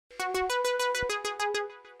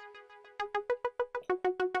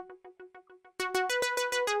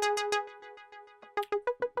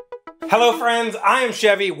Hello friends, I am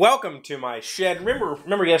Chevy. Welcome to my shed.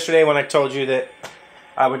 Remember yesterday when I told you that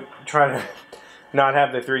I would try to not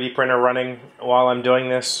have the 3D printer running while I'm doing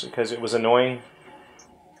this because it was annoying?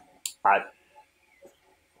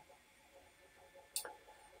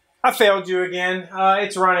 I failed you again.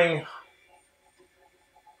 It's running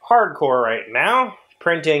hardcore right now,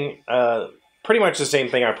 printing pretty much the same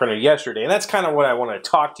thing I printed yesterday, and that's kind of what I want to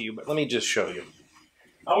talk to you, but let me just show you.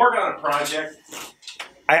 I'm working on a project.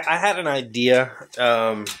 I had an idea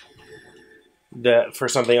that for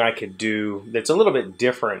something I could do that's a little bit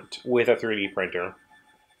different with a 3D printer,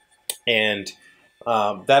 and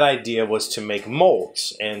that idea was to make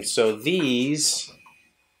molds. And so these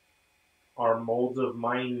are molds of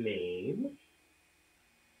my name.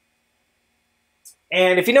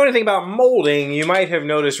 And if you know anything about molding, you might have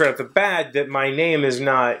noticed right off the bat that my name is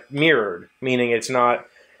not mirrored, meaning it's not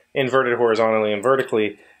inverted horizontally and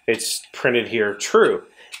vertically. It's printed here true.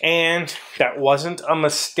 And that wasn't a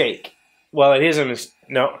mistake. Well, it is a mistake.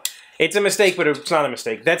 No, it's a mistake, but it's not a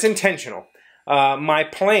mistake. That's intentional. My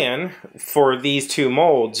plan for these two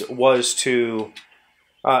molds was to...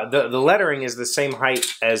 the lettering is the same height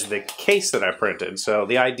as the case that I printed. So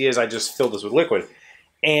the idea is I just fill this with liquid.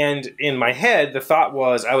 And in my head, the thought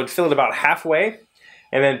was I would fill it about halfway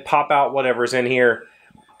and then pop out whatever's in here.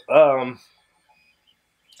 And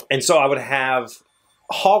so I would have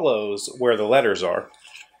hollows where the letters are,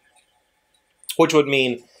 which would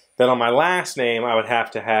mean that on my last name, I would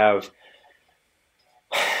have to have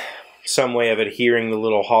some way of adhering the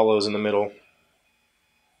little hollows in the middle.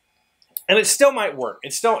 And it still might work.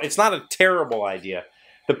 It's not a terrible idea.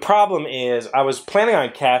 The problem is I was planning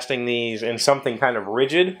on casting these in something kind of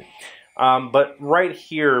rigid, but right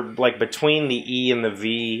here, like between the E and the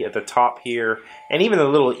V at the top here, and even the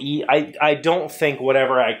little E, I don't think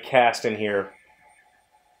whatever I cast in here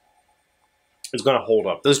is going to hold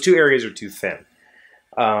up. Those two areas are too thin.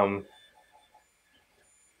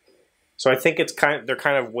 So I think they're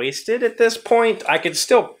kind of wasted at this point. I could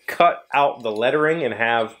still cut out the lettering and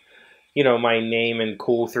have, you know, my name in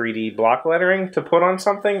cool 3D block lettering to put on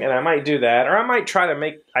something, and I might do that, or I might try to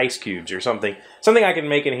make ice cubes or something I can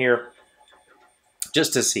make in here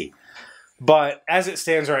just to see. But as it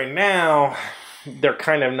stands right now, they're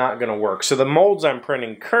kind of not going to work. So the molds I'm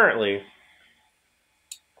printing currently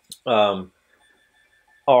are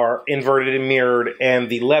inverted and mirrored, and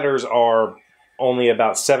the letters are only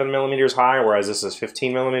about 7 millimeters high, whereas this is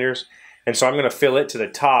 15 millimeters. And so I'm going to fill it to the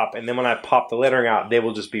top, and then when I pop the lettering out, they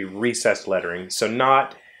will just be recessed lettering. So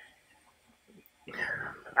not,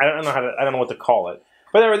 I don't know what to call it.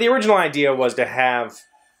 But the original idea was to have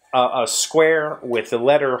a square with the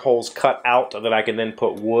letter holes cut out that I can then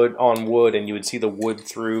put wood on wood, and you would see the wood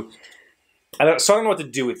through. So I don't know what to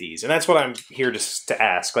do with these, and that's what I'm here to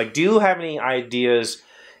ask. Like, do you have any ideas?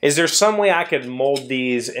 Is there some way I could mold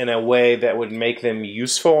these in a way that would make them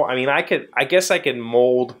useful? I mean, I guess I could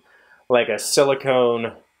mold like a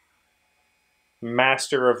silicone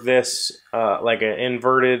master of this, like an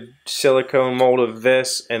inverted silicone mold of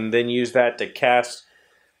this, and then use that to cast.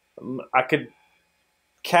 I could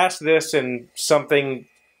cast this in something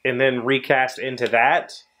and then recast into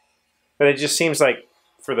that. But it just seems like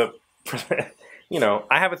for the you know,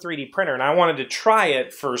 I have a 3D printer and I wanted to try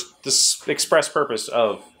it for the express purpose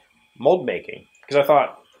of mold making, because I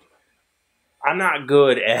thought I'm not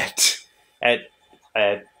good at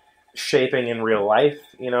shaping in real life.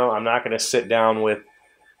 You know, I'm not going to sit down with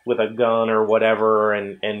a gun or whatever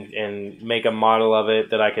and make a model of it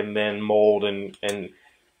that I can then mold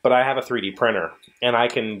but I have a 3D printer and I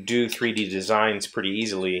can do 3D designs pretty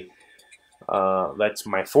easily. That's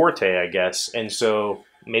my forte, I guess. And so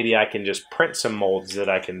maybe I can just print some molds that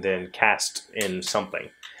I can then cast in something.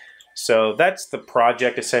 So that's the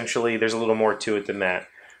project essentially. There's a little more to it than that.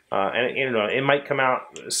 And you know, it might come out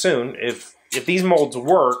soon if these molds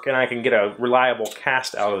work and I can get a reliable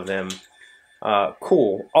cast out of them.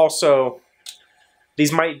 Cool. Also,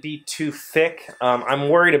 these might be too thick. I'm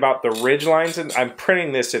worried about the ridge lines, and I'm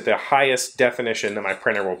printing this at the highest definition that my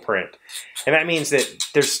printer will print. And that means that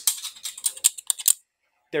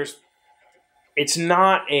it's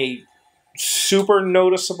not a super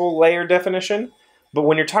noticeable layer definition, but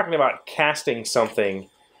when you're talking about casting something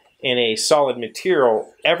in a solid material,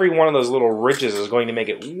 every one of those little ridges is going to make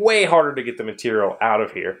it way harder to get the material out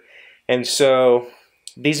of here. And so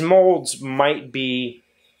these molds might be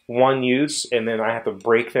one use, and then I have to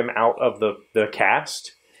break them out of the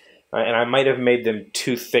cast. And I might have made them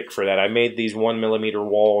too thick for that. I made these 1mm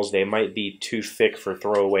walls. They might be too thick for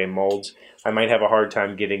throwaway molds. I might have a hard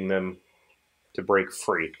time getting them to break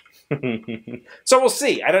free. So we'll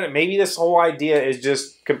see. I don't know. Maybe this whole idea is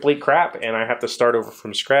just complete crap and I have to start over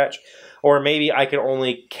from scratch. Or maybe I can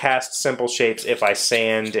only cast simple shapes if I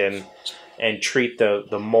sand and treat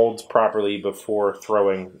the molds properly before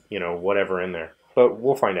throwing, you know, whatever in there. But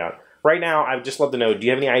we'll find out. Right now, I'd just love to know, do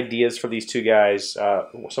you have any ideas for these two guys?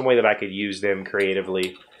 Some way that I could use them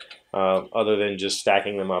creatively, other than just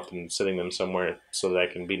stacking them up and sitting them somewhere so that I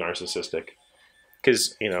can be narcissistic.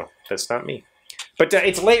 Because, you know, that's not me. But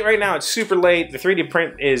it's late right now. It's super late. The 3D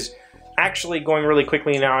print is actually going really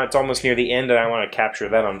quickly now. It's almost near the end, and I want to capture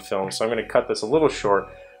that on film. So I'm going to cut this a little short.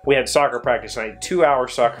 We had soccer practice night, 2-hour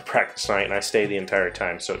soccer practice night, and I stayed the entire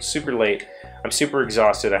time. So it's super late. I'm super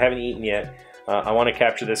exhausted. I haven't eaten yet. I want to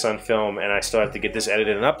capture this on film, and I still have to get this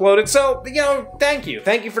edited and uploaded. So, you know, thank you.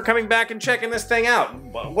 Thank you for coming back and checking this thing out.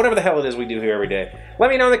 Whatever the hell it is we do here every day.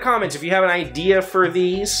 Let me know in the comments if you have an idea for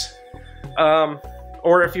these.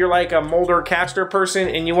 Or if you're like a molder caster person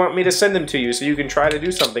and you want me to send them to you so you can try to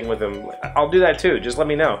do something with them. I'll do that too. Just let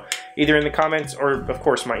me know. Either in the comments or, of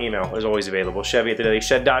course, my email is always available.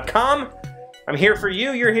 Chevee@thedailyshed.com. I'm here for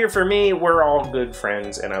you. You're here for me. We're all good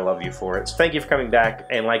friends, and I love you for it. So thank you for coming back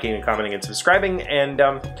and liking and commenting and subscribing, and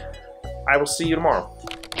I will see you tomorrow.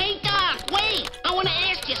 Hey, Doc, wait! I want to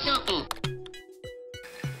ask you something.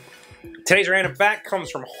 Today's random fact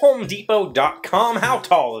comes from HomeDepot.com. How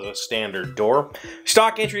tall is a standard door?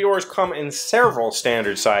 Stock entry doors come in several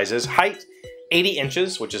standard sizes. Height, 80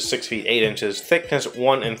 inches, which is 6 feet 8 inches. Thickness,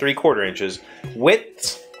 1 3/4 inches.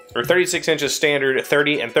 Width, or 36 inches standard.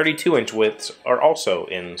 30 and 32 inch widths are also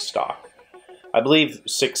in stock. I believe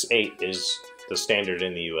 6'8" is the standard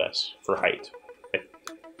in the US for height,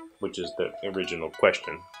 which is the original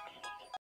question.